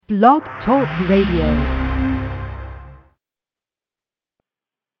Blog Talk Radio.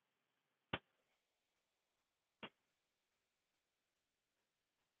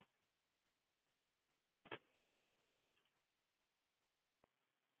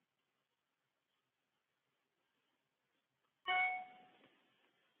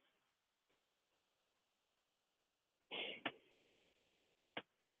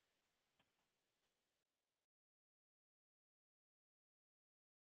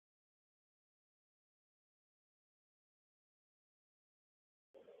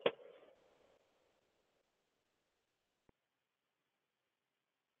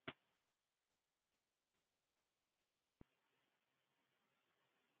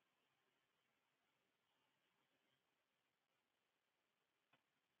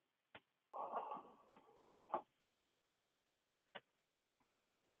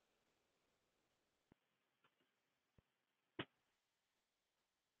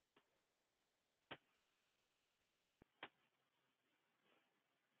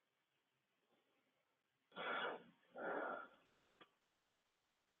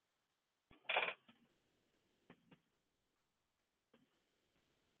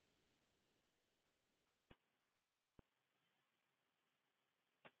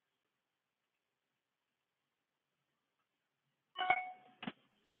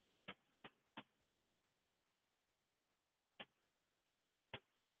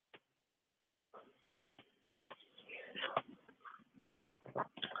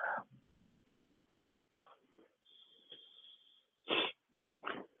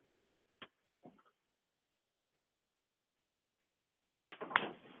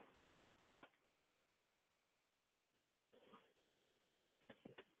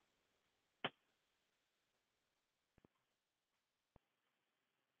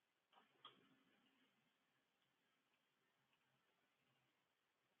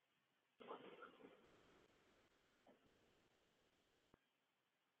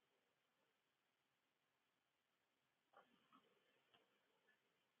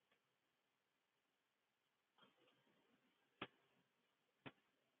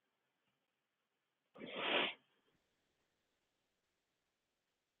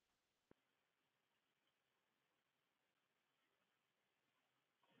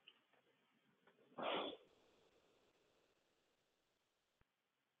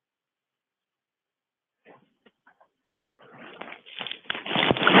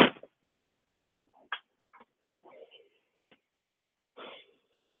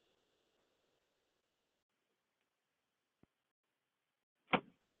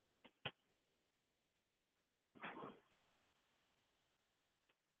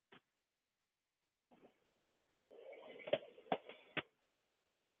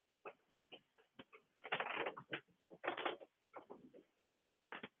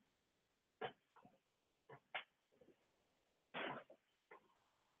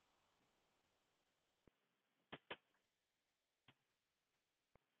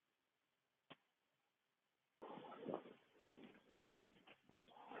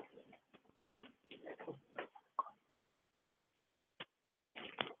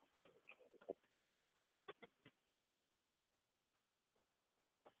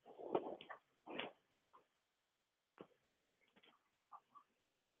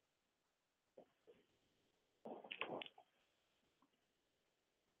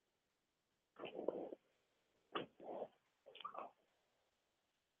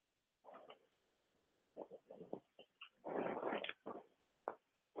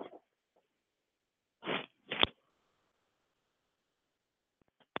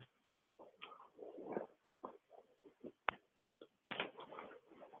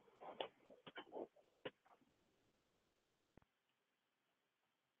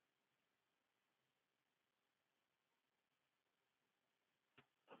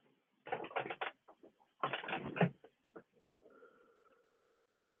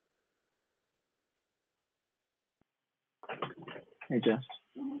 Hey Jess,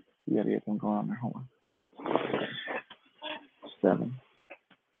 you gotta get them going on there. Hold on. 7.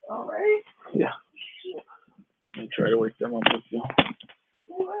 All right. Yeah. Let me try to wake them up with you.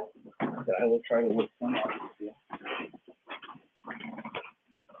 What? I will try to wake them up with you.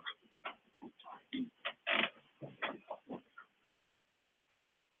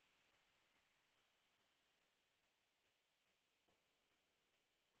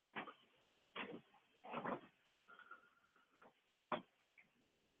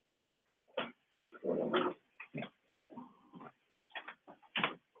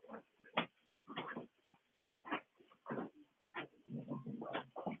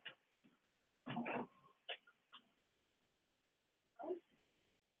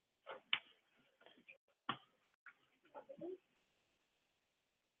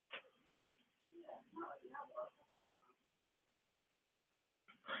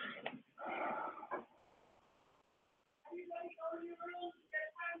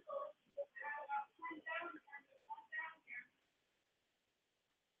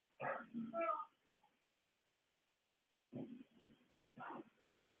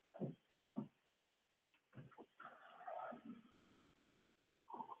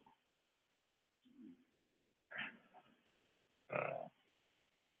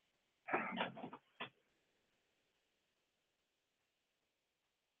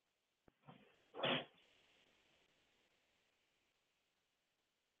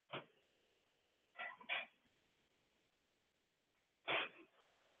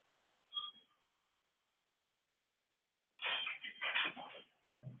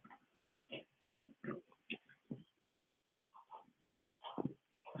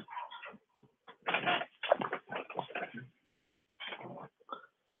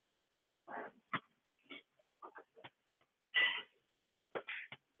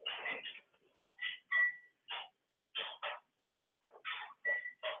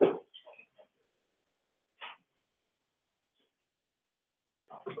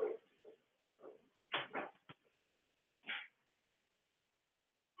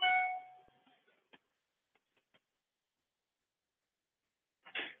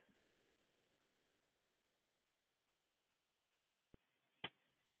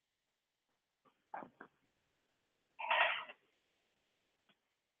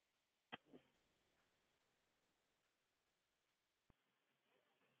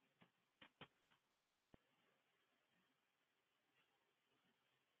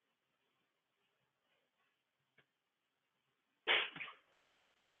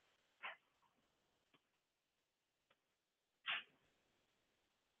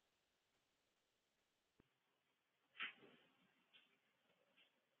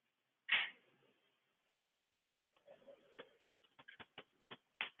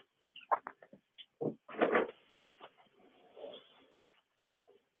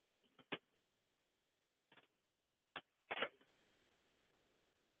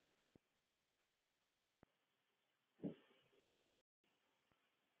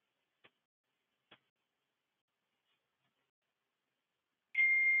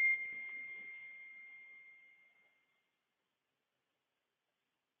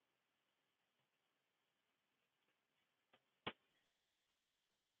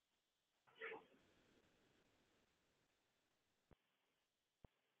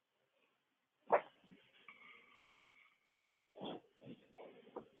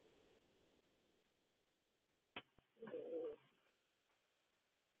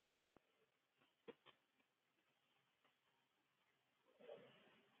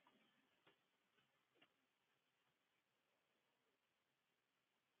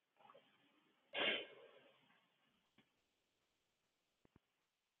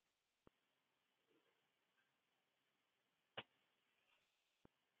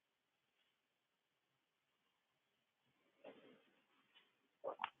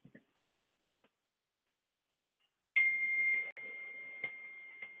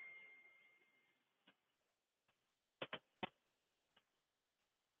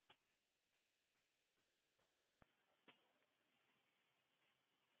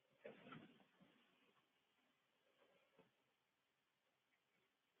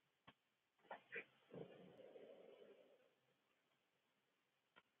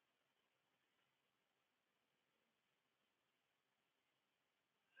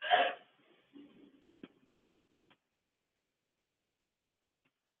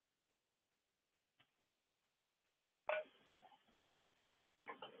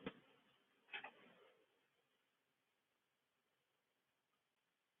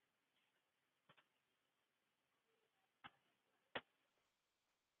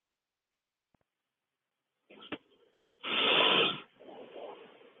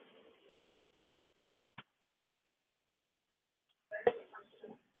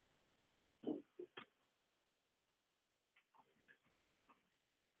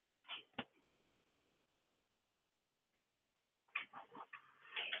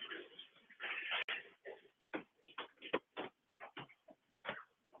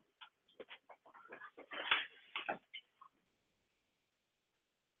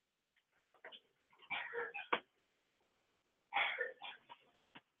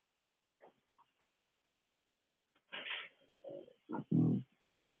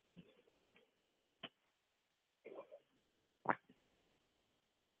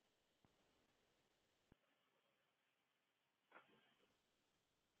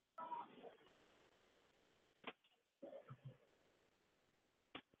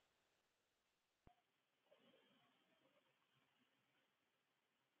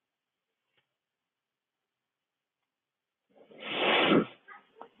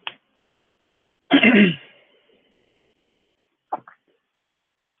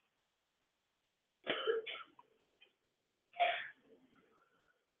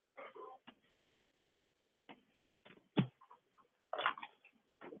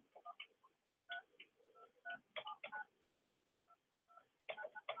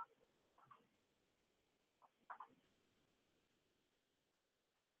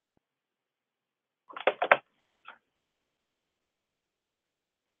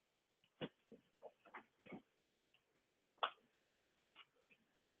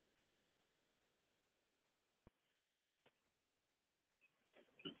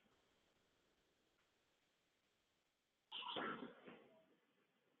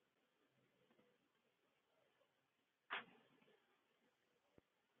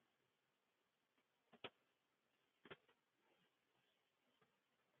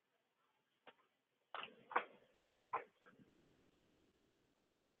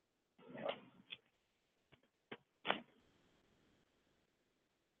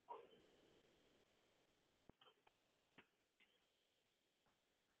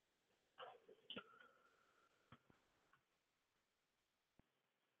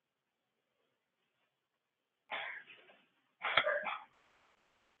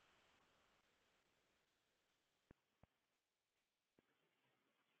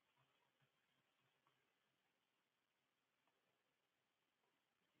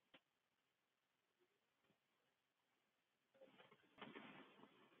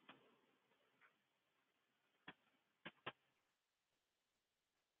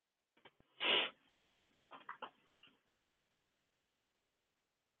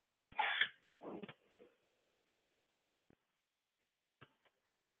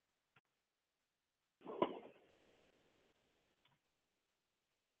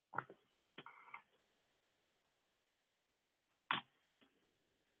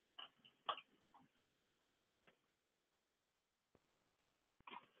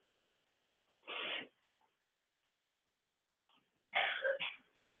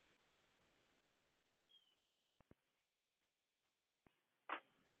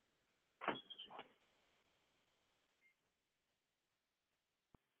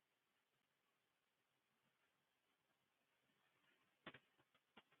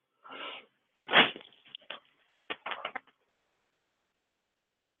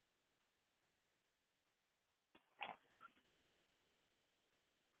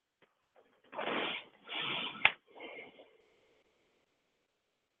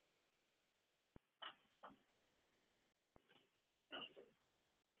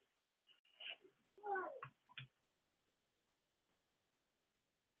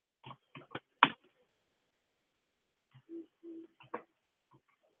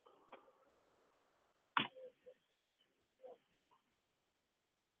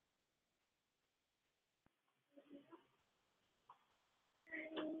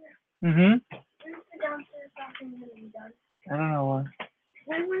 Mm-hmm. Where's the downstairs bathroom gonna be done? I don't know why.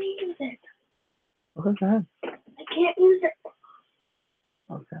 I want to use it. Okay, go ahead. I can't use it.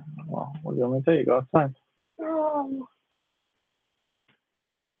 Okay. Well, what do you want me to tell you? Go outside. Oh,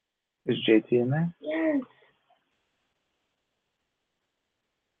 Is JT in there? yes.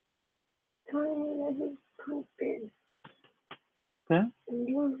 Telling me that he's pooping Yeah. and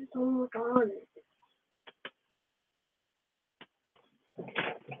doing his homework on it.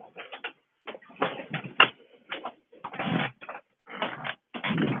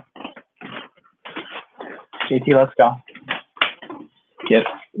 JT, let's go. Get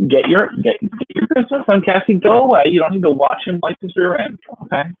your Christmas on Cassie. Go away. You don't need to watch him like his rear end.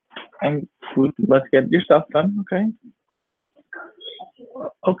 Okay. And let's get your stuff done. Okay.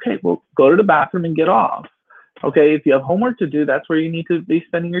 Okay. Well, go to the bathroom and get off. Okay. If you have homework to do, that's where you need to be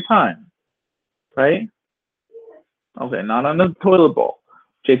spending your time. Right? Okay. Not on the toilet bowl.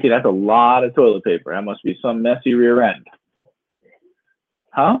 JT, that's a lot of toilet paper. That must be some messy rear end.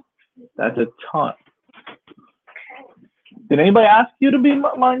 Huh? That's a ton. Did anybody ask you to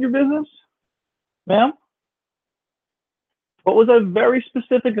mind your business? Ma'am? What was I very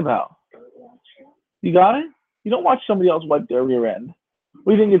specific about? You got it? You don't watch somebody else wipe their rear end.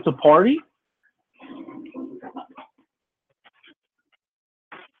 We think it's a party?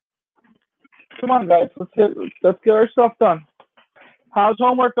 Come on, guys. Let's get our stuff done. How's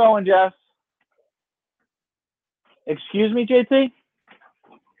homework going, Jess? Excuse me, JT?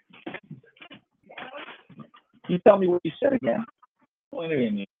 You tell me what you said again.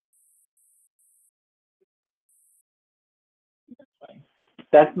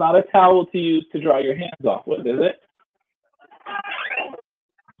 That's not a towel to use to dry your hands off with, is it?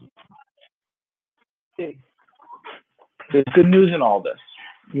 There's good news in all this.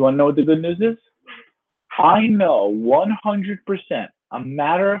 You want to know what the good news is? I know 100%, a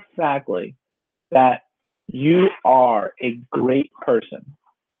matter of factly, that you are a great person.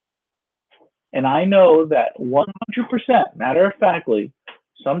 And I know that 100%, matter of factly,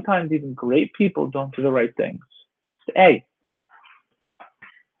 sometimes even great people don't do the right things. Hey,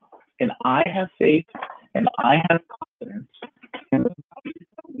 and I have faith and I have confidence in the values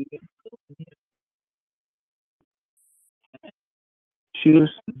that we instill in you.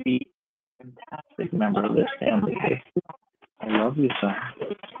 Choose to be a fantastic member of this family. Hey, I love you, son.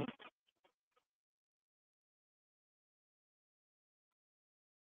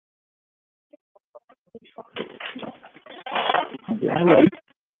 Okay, I love you.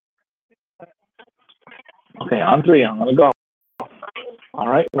 Okay, on three, I'm gonna go. All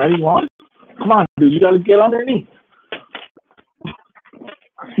right, ready? One. Come on, dude, you gotta get underneath.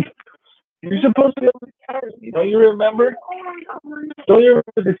 You're supposed to be able to carry me. Don't you remember? Don't you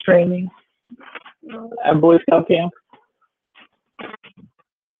remember the training at Boy Scout camp?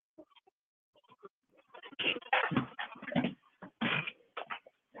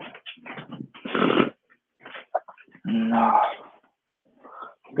 No.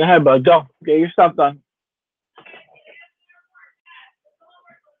 Go ahead, bud. Go. Get your stuff done.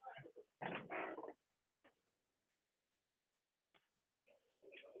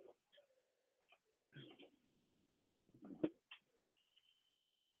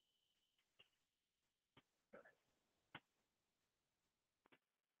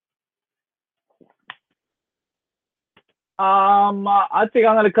 I think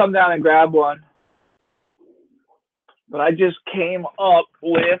I'm gonna come down and grab one. But I just came up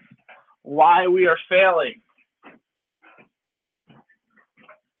with why we are failing.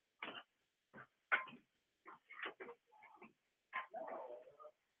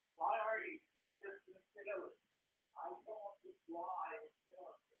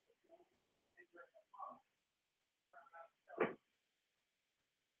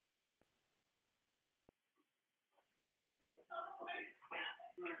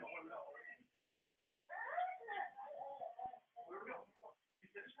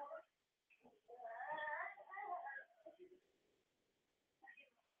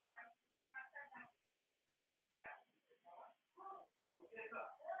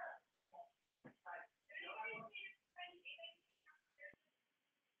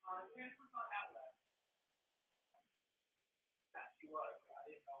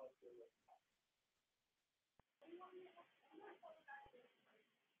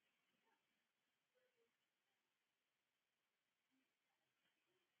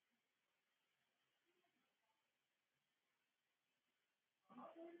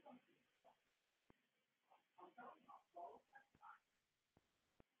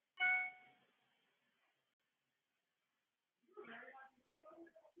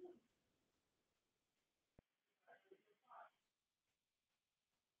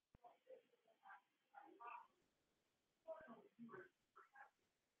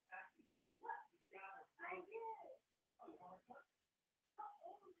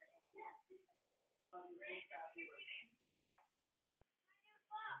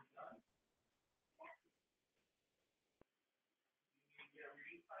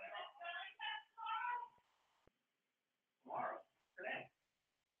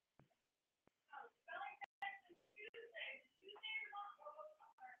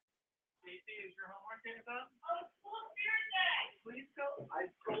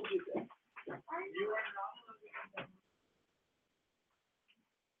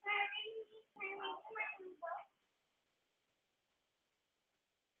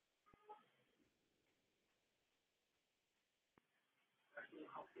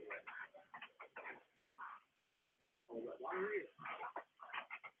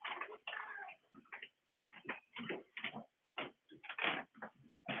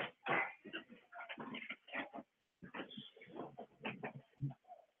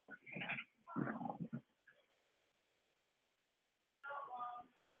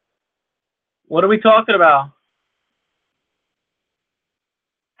 What are we talking about?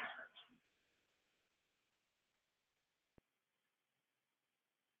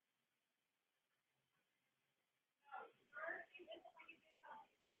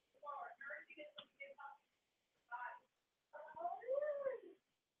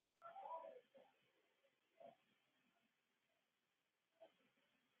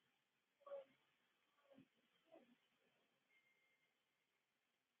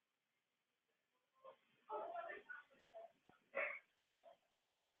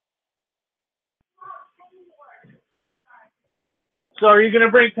 So are you going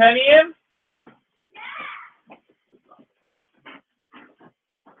to bring Penny in?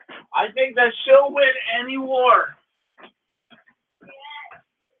 I think that she'll win any war.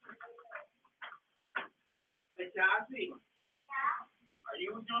 Hey, Cassie, are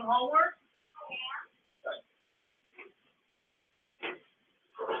you doing homework?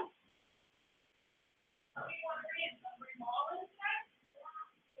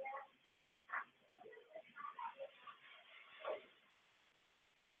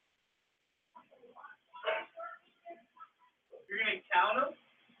 You're going to count them?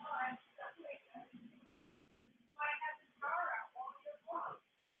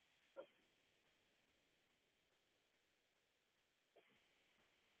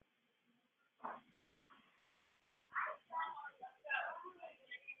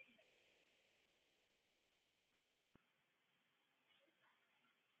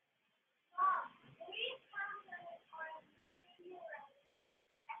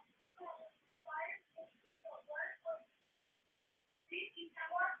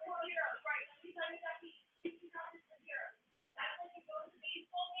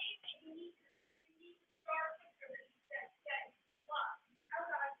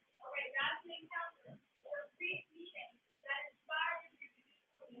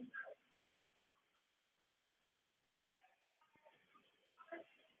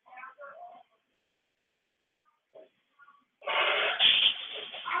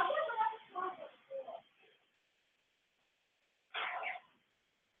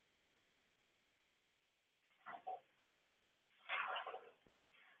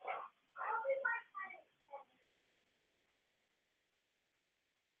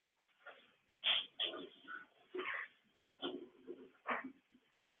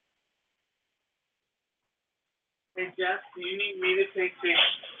 Hey, Jess, do you need me to take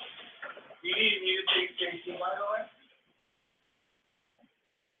Jason? Do you need me to take Jason, by the way?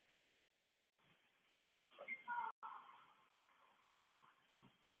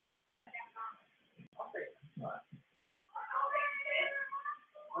 Okay.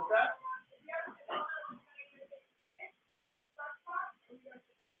 What's that?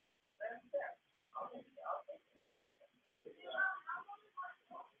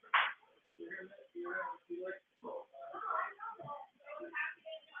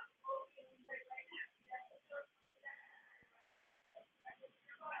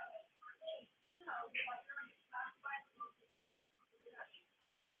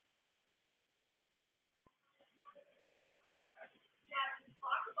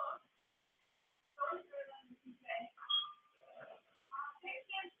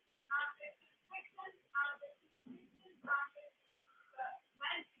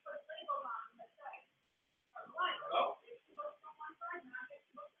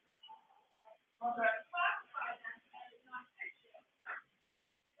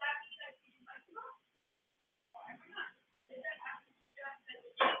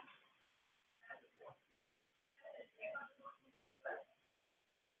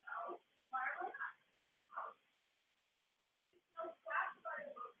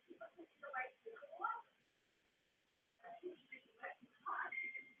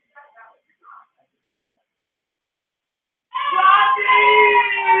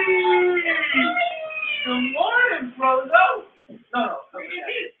 Good morning, brother. No. Okay.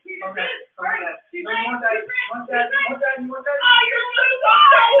 You want that? You want that? Oh, you're so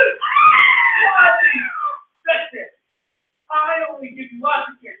good. That's it. I only give you lots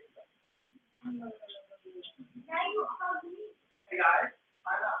of kisses. Hey, guys.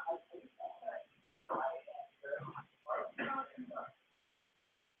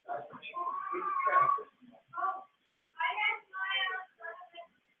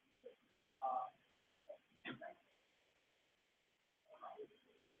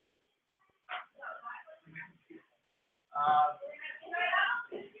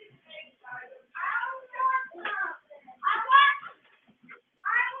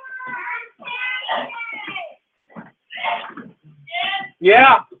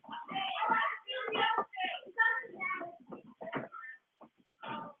 Yeah.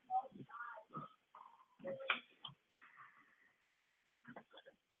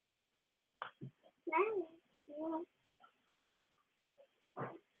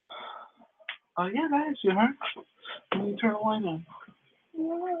 Oh, yeah, that is your heart. Let me turn the light on.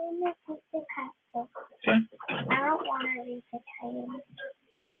 Okay. I don't want to read the title.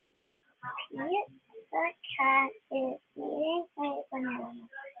 The cat is eating a banana.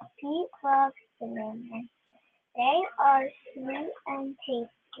 Pete loves bananas. They are sweet and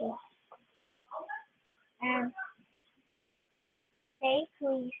tasty, and they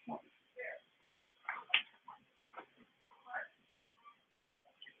please him.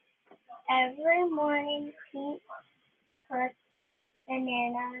 Every morning, Pete puts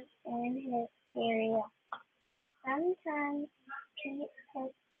bananas in his cereal. Sometimes Pete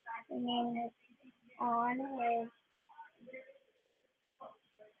puts bananas on his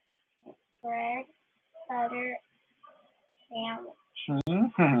bread butter sandwich.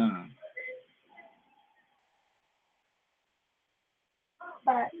 Mm-hmm.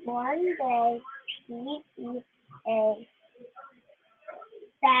 But one day, Pete eats a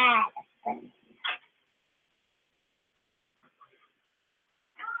bad banana.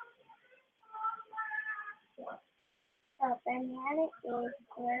 The banana is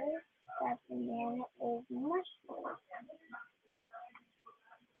gross. The banana is mushy.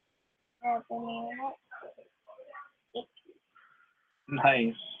 The banana is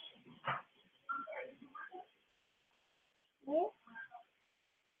Nice. icky.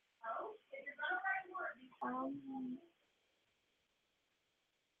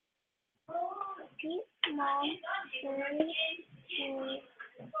 Pete's mom turns to Pete.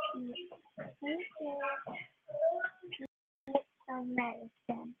 He gives Pete some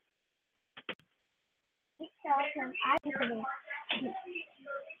medicine. He tells him I can eat.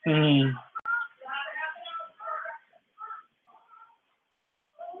 Mm.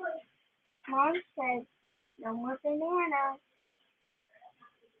 Mom says no more bananas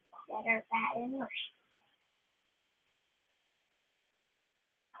that are bad and mushy.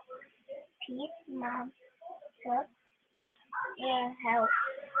 Pete's mom took their help.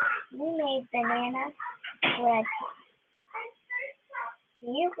 He made banana bread.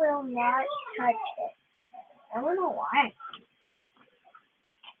 He will not touch it. I don't know why.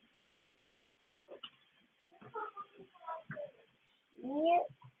 He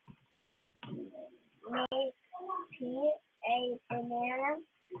made Pete a banana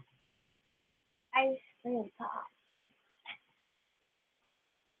ice cream pie.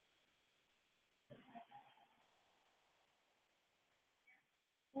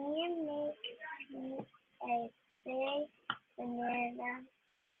 He made Pete a big banana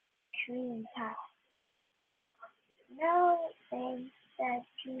cream pie. No thanks, said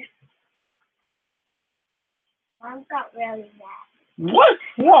Pete. Mom got really mad. What?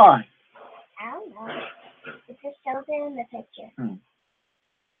 Why? I don't know. It just shows it in the picture. Hmm.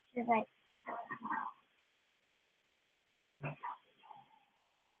 She's like,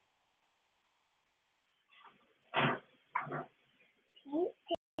 Pete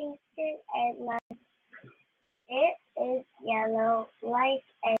tasted a lemon. It is yellow like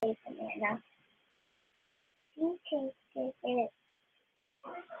a banana. He tasted it,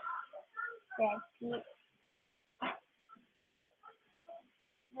 said Pete.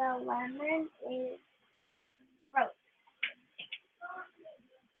 The lemon is gross.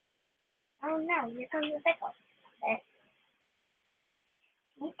 Oh no, here comes the pickle.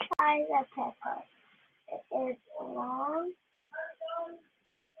 He tries a pickle. It is long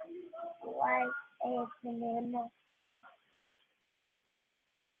like a banana.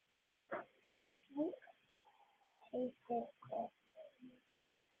 Pete tasted it.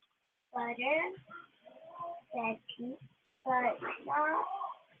 Butter, said Pete, but not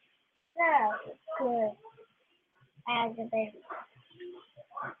so good as a banana.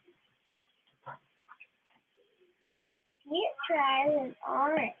 Pete tries an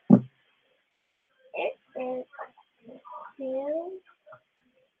orange. It is too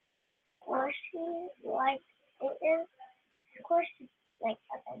squishy like it is squishy like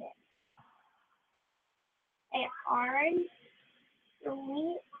a banana. An orange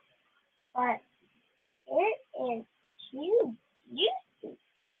sweet, but it is too juicy.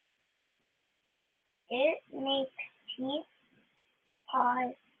 It makes Pete's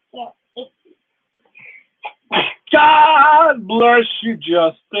paws get icky. God bless you,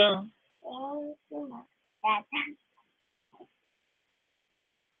 Justin. Thank you, Mom. That's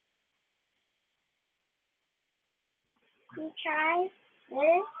he tries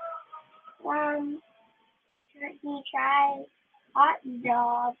this one. He tries hot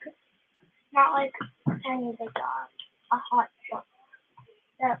dog, not like tiny big dog, a hot dog.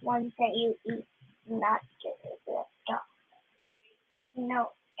 That ones that you eat, not just a dog. You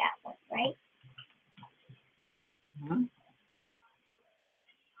know that one, right? Hmm?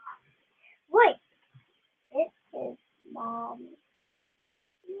 Wait, this is Mom.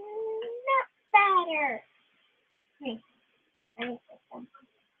 Not better. Let me put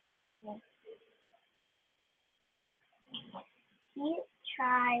something. He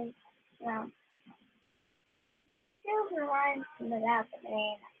tries some silver ones without the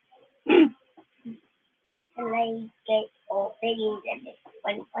banana. The lady gets all biggie than it.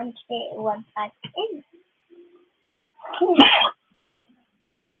 When you punch it, one punch in.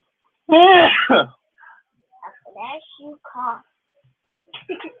 After that, she coughed.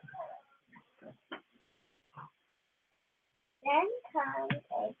 Then comes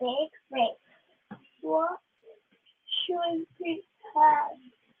a big race. What should we have?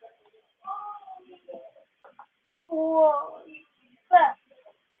 Whoa, but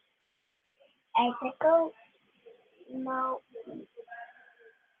ethical, no,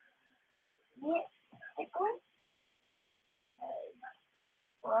 ethical,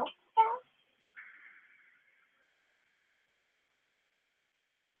 well,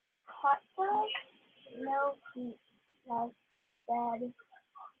 hot dog, no heat, like that,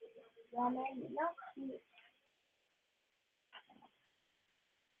 lemon, no heat,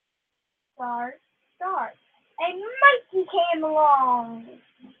 star. A monkey came along.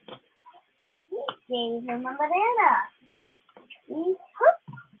 He gave him a banana. He took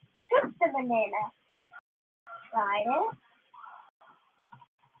the banana, tried it.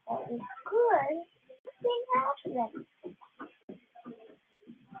 It was good. Nothing happened.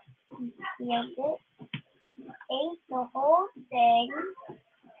 He ate it, ate the whole thing,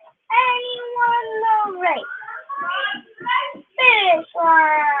 and he won the race. Finish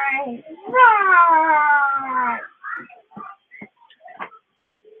line! Run!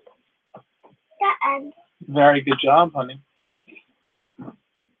 The end. Very good job, honey.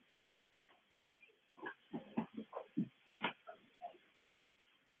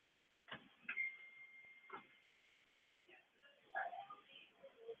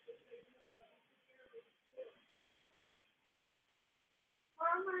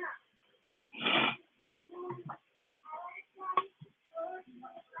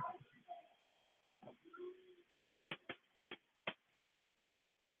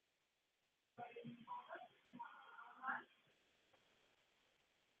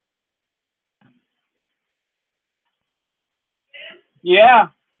 Yeah.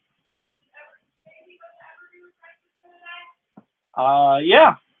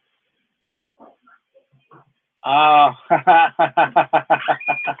 Yeah. Oh, the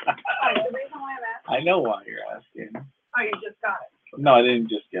reason why I'm asking. I know why you're asking. Oh, you just got it. No, I didn't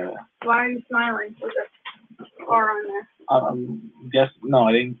just get it. Why are you smiling? Was it R on there? No,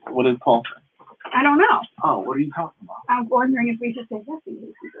 I didn't. What did Paul say? I don't know. Oh, what are you talking about? I'm wondering if we should say yes and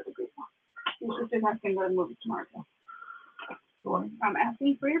you should go to group one. You should just have to go to the movie tomorrow. What? I'm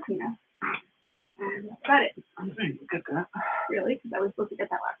asking for your penis. And got it. I'm saying, get that. Really? Because I was supposed to get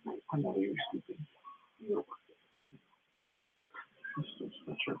that last night. I know you're stupid.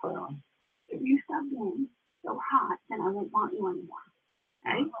 That's your plan. If you stop being so hot, then I won't want you anymore.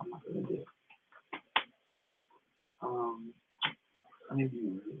 Okay? I'm not gonna do it. Maybe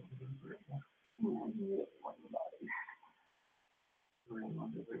you really want to do it.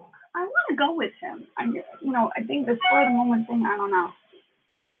 I want to go with him. I think the spur of the moment thing, I don't know.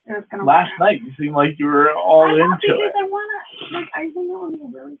 It's gonna Last night, you seemed like you were all into it. I want to, I think it would be a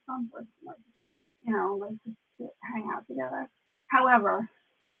really fun place, just to hang out together. However,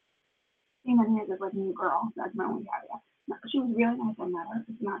 seeing that he has this new girl, that's my only caveat. No, she was really nice on that.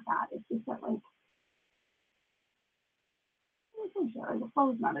 It's not that. It's just that, the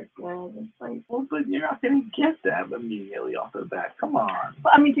flow's not as good. It's like, Well, but you're not going to get that immediately off the bat. Come on.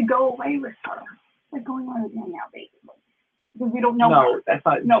 But to go away with her, like going on with Danielle, basically. Because we don't know her. No, that's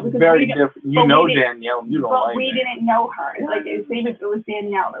not. No, because very different. You know Danielle. You don't like But we didn't know her. Like, same if it was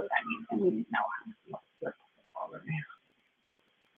Danielle, that would mean, and we didn't know her.